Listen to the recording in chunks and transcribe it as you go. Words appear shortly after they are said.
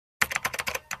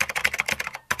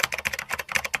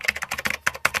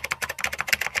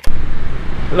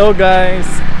Hello guys,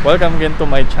 welcome again to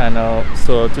my channel.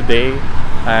 So today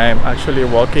I'm actually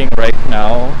walking right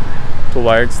now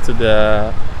towards to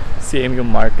the CMU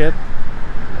market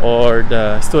or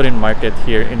the student market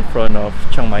here in front of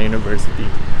Chiang Mai University,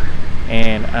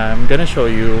 and I'm gonna show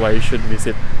you why you should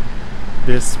visit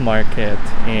this market,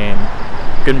 and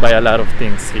you can buy a lot of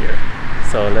things here.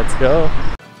 So let's go.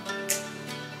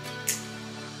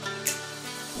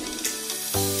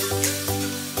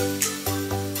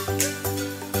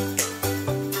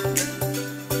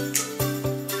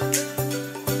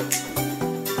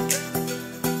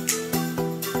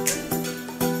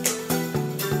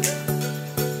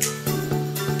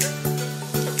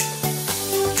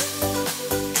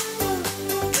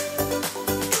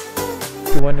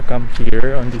 If you want to come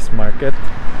here on this market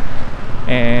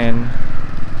and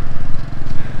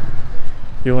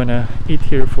you want to eat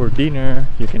here for dinner,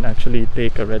 you can actually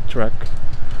take a red truck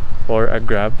or a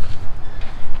grab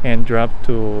and drop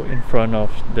to in front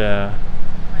of the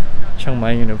Chiang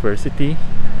Mai University,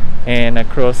 and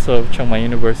across of Chiang Mai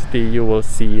University you will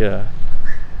see a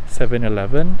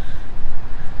 7-Eleven,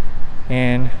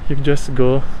 and you just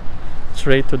go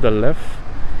straight to the left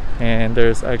and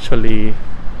there's actually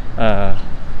a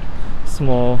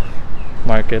small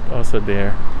market also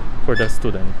there for the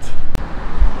student.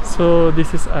 So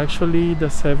this is actually the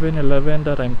 7-Eleven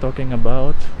that I'm talking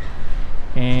about,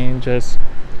 and just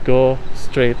go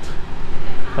straight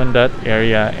on that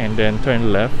area and then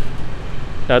turn left.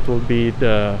 That will be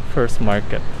the first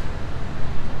market,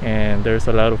 and there's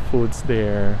a lot of foods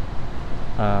there,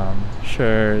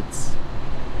 shirts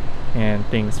and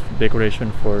things,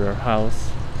 decoration for your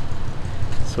house.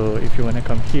 So if you want to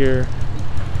come here,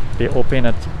 they open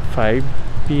at 5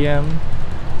 p.m.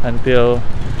 until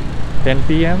 10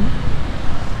 p.m.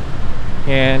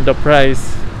 and the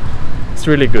price is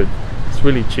really good. It's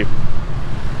really cheap,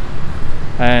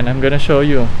 and I'm gonna show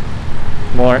you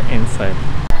more inside.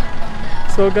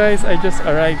 So guys, I just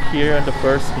arrived here on the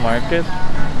first market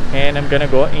and I'm gonna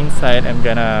go inside. I'm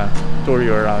gonna tour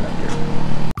you around here.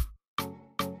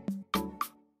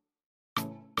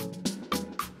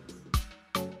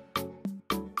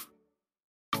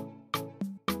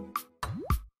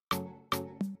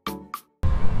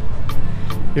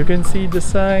 You can see the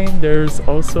sign. There's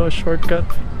also a shortcut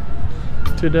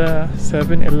to the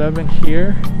 7-Eleven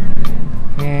here,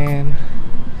 and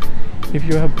if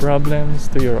you have problems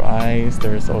to your eyes,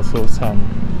 there's also some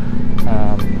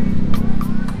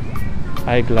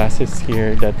eyeglasses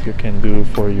here that you can do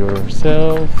for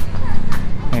yourself.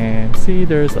 And see,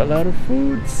 there's a lot of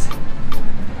foods.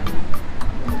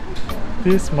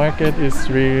 This market is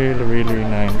really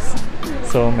nice,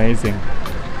 so amazing.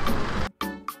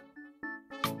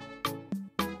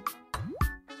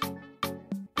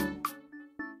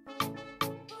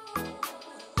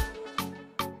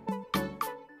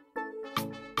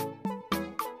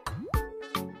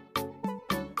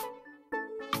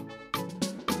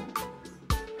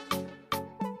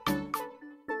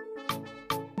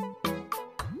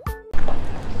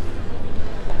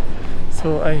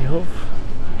 So I hope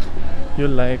you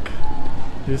like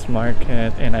this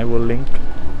market, and I will link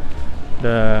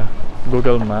the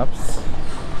Google Maps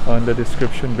on the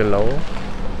description below,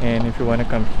 and if you want to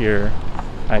come here,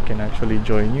 I can actually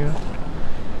join you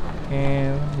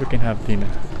and we can have dinner.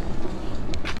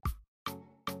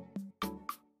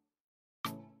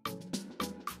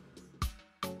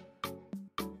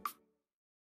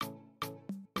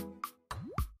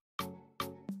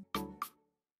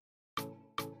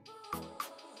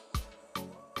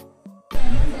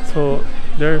 So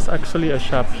there's actually a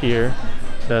shop here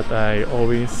that I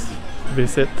always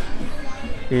visit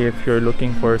if you're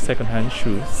looking for secondhand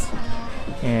shoes,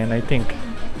 and I think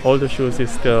all the shoes is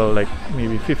still like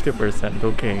maybe 50%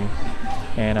 okay,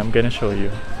 and I'm gonna show you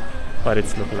what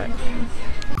it's look like.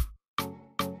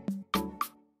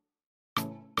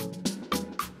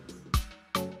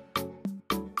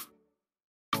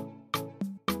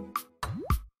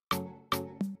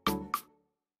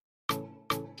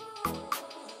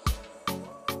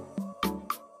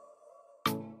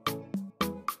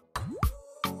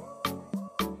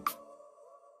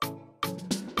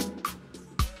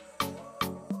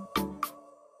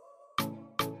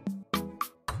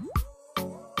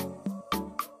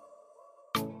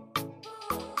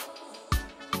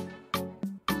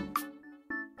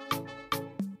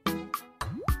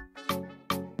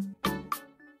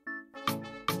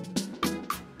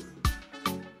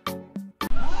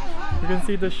 You can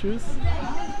see the shoes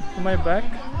on my back.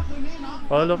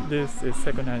 All of this is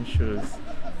secondhand shoes,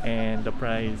 and the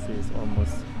price is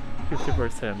almost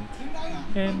 50%,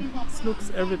 and it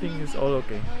looks everything is all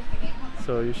okay,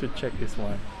 so you should check this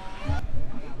one.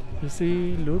 You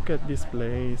see, look at this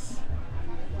place.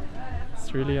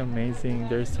 It's really amazing.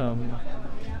 There's some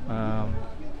um,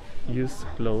 used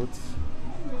clothes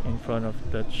in front of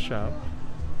that shop,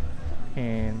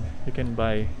 and you can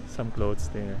buy some clothes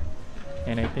there.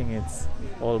 And I think it's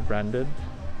all branded.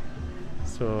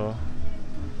 So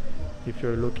if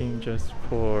you're looking just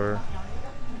for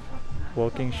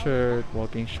walking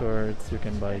shorts, you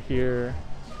can buy here.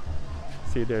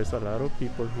 See, there's a lot of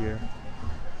people here.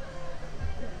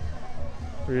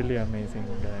 Really amazing,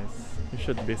 guys. You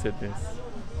should visit this.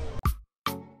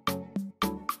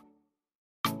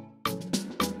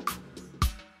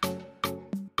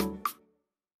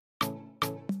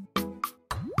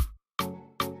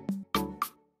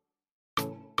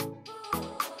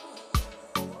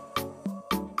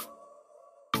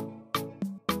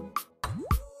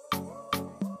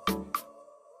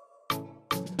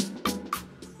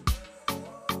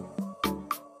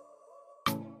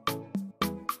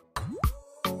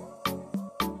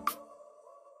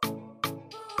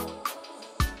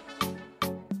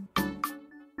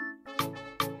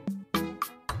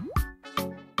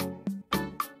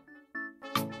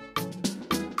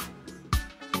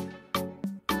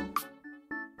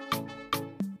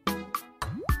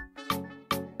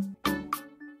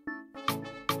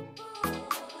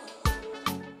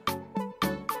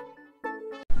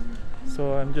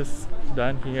 So I'm just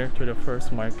done here to the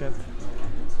first market,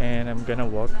 and I'm gonna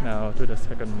walk now to the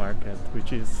second market,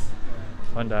 which is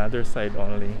on the other side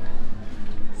only.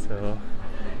 So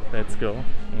let's go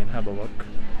and have a walk.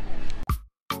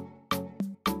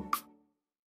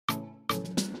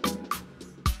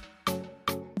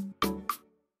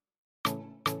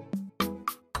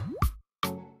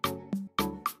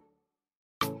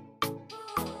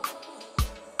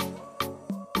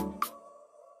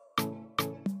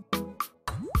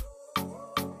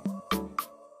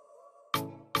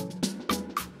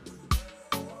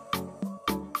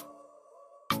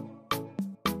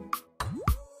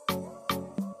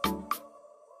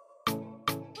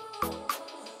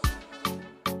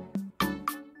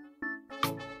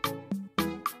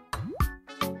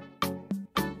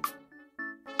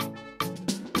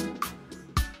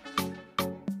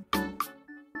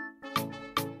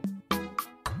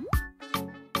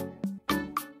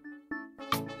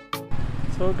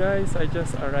 So guys, I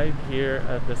just arrived here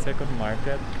at the second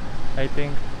market. I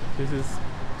think this is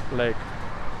like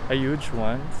a huge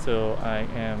one, so I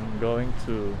am going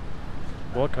to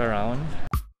walk around.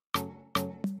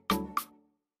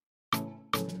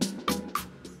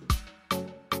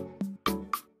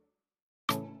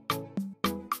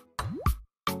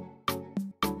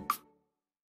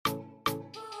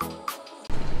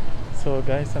 So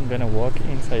guys, I'm gonna walk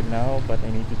inside now, but I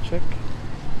need to check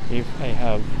if I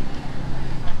have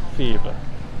fever.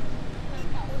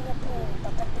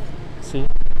 See,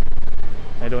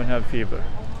 I don't have fever.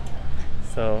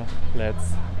 So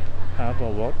let's have a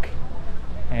walk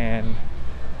and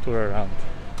tour around.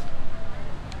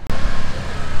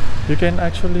 You can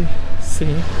actually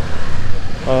see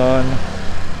on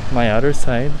my other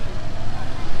side,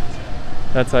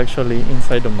 that's actually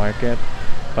inside the market,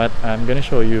 but I'm gonna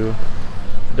show you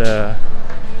the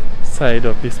side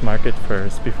of this market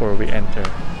first before we enter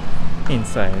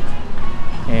inside.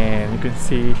 And you can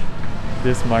see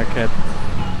this market,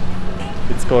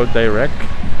 it's called Direct.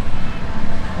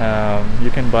 You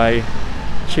can buy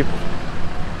cheap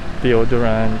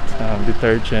deodorant,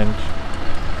 detergent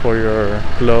for your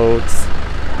clothes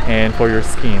and for your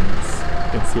skins.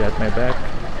 You can see at my back.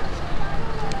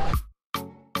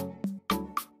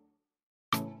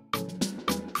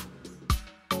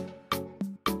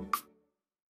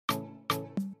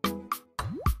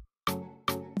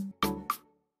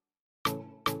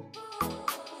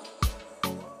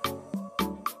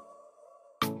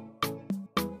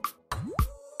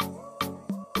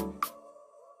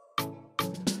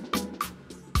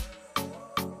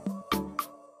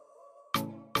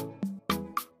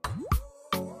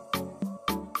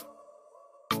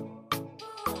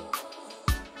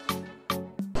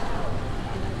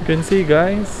 You can see,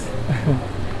 guys,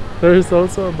 there is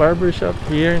also a barber shop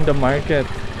here in the market.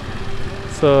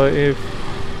 So if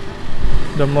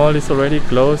the mall is already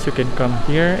closed, you can come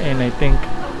here, and I think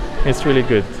it's really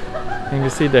good. And you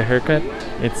see the haircut,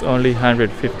 it's only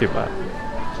 150 baht.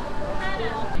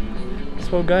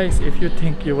 So guys, if you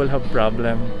think you will have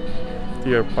problem to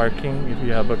your parking, if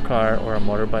you have a car or a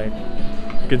motorbike,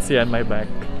 you can see on my back,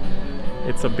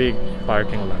 it's a big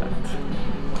parking lot.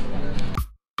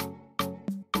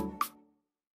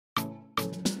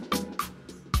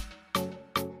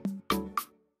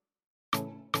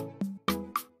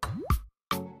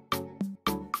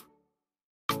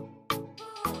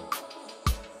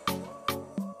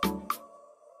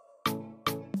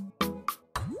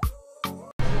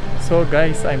 So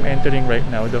guys, I'm entering right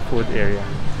now the food area.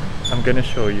 I'm gonna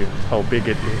show you how big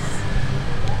it is.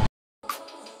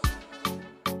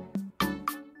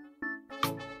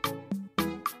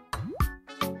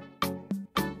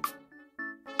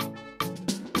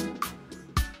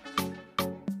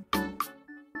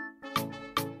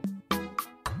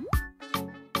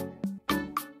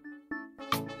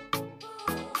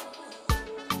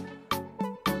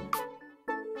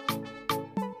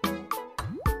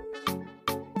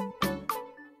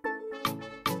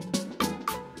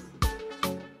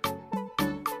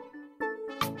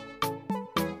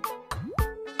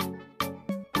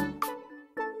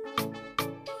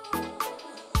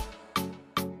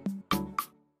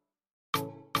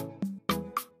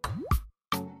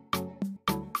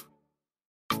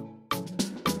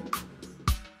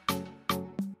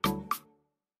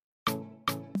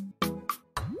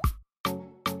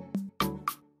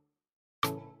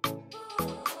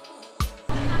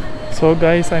 So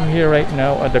guys, I'm here right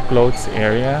now at the clothes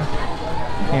area,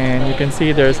 and you can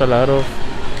see there's a lot of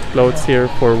clothes here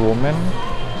for women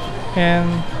and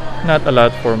not a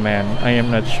lot for men. I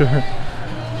am not sure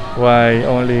why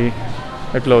only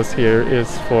the clothes here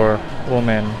is for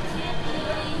women.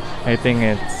 I think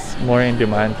it's more in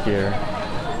demand here.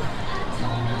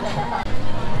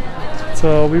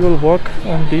 So we will walk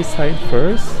on this side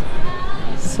first.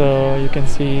 So you can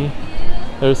see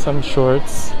there's some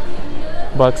shorts,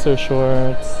 boxer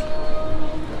shorts,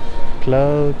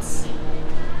 clothes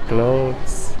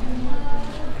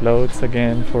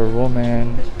again for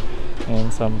women,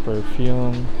 and some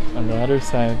perfume on the other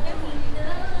side.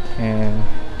 And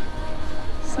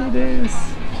see this.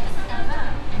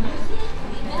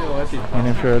 And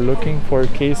if you're looking for a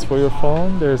case for your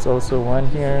phone, there's also one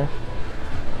here.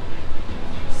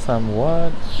 Some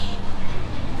watch.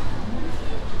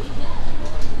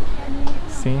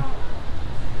 See?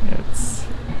 It's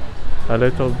a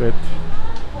little bit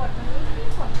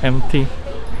empty.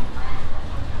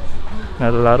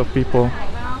 Not a lot of people.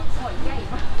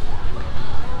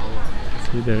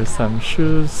 See, there's some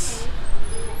shoes,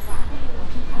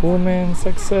 women's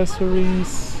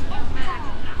accessories.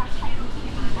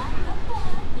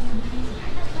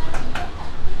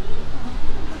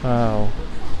 Wow,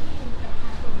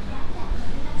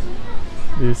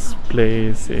 this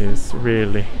place is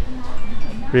really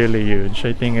huge.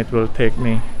 I think it will take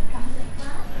me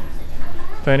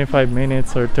 25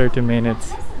 minutes or 30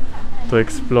 minutes to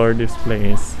explore this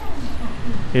place.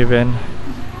 Even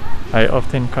I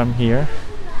often come here,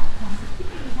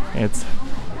 it's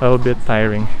a little bit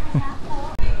tiring.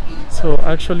 So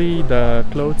actually the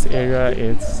clothes area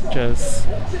is just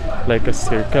like a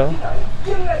circle.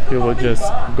 You will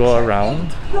just go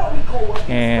around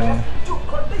and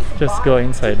just go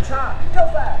inside,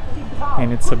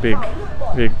 and it's a big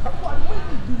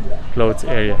clothes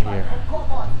area here,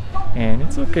 and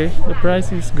it's okay. The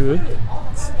price is good,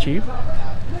 it's cheap,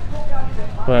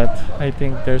 but I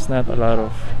think there's not a lot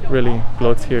of really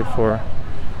clothes here for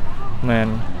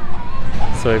men.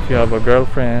 So if you have a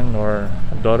girlfriend or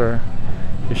a daughter,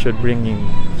 you should bring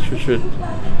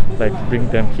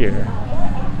them here.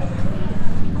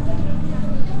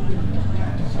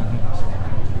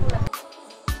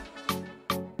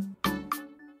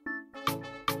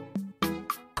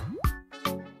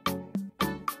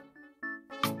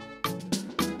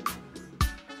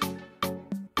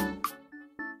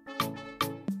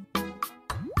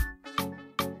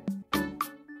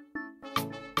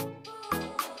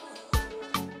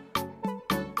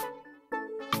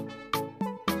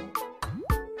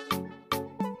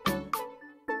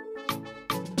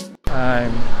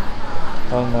 I'm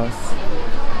almost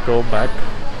go back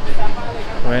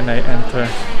when I enter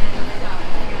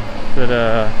to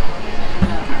the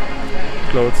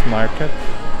clothes market,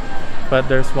 but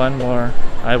there's one more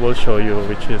I will show you,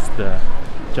 which is the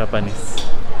Japanese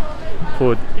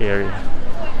food area.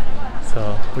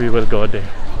 So we will go there.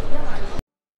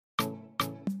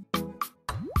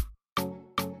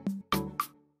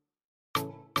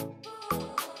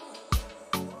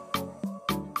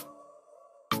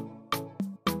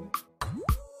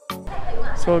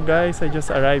 So guys, I just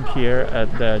arrived here at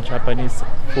the Japanese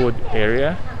food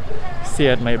area. See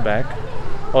at my back,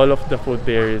 all of the food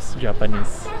there is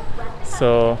Japanese.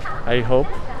 So I hope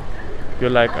you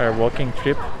like our walking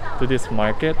trip to this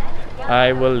market.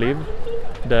 I will leave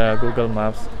the Google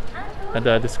Maps at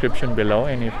the description below,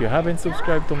 and if you haven't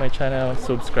subscribed to my channel,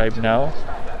 subscribe now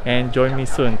and join me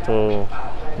soon to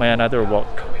my another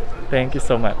walk. Thank you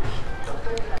so much.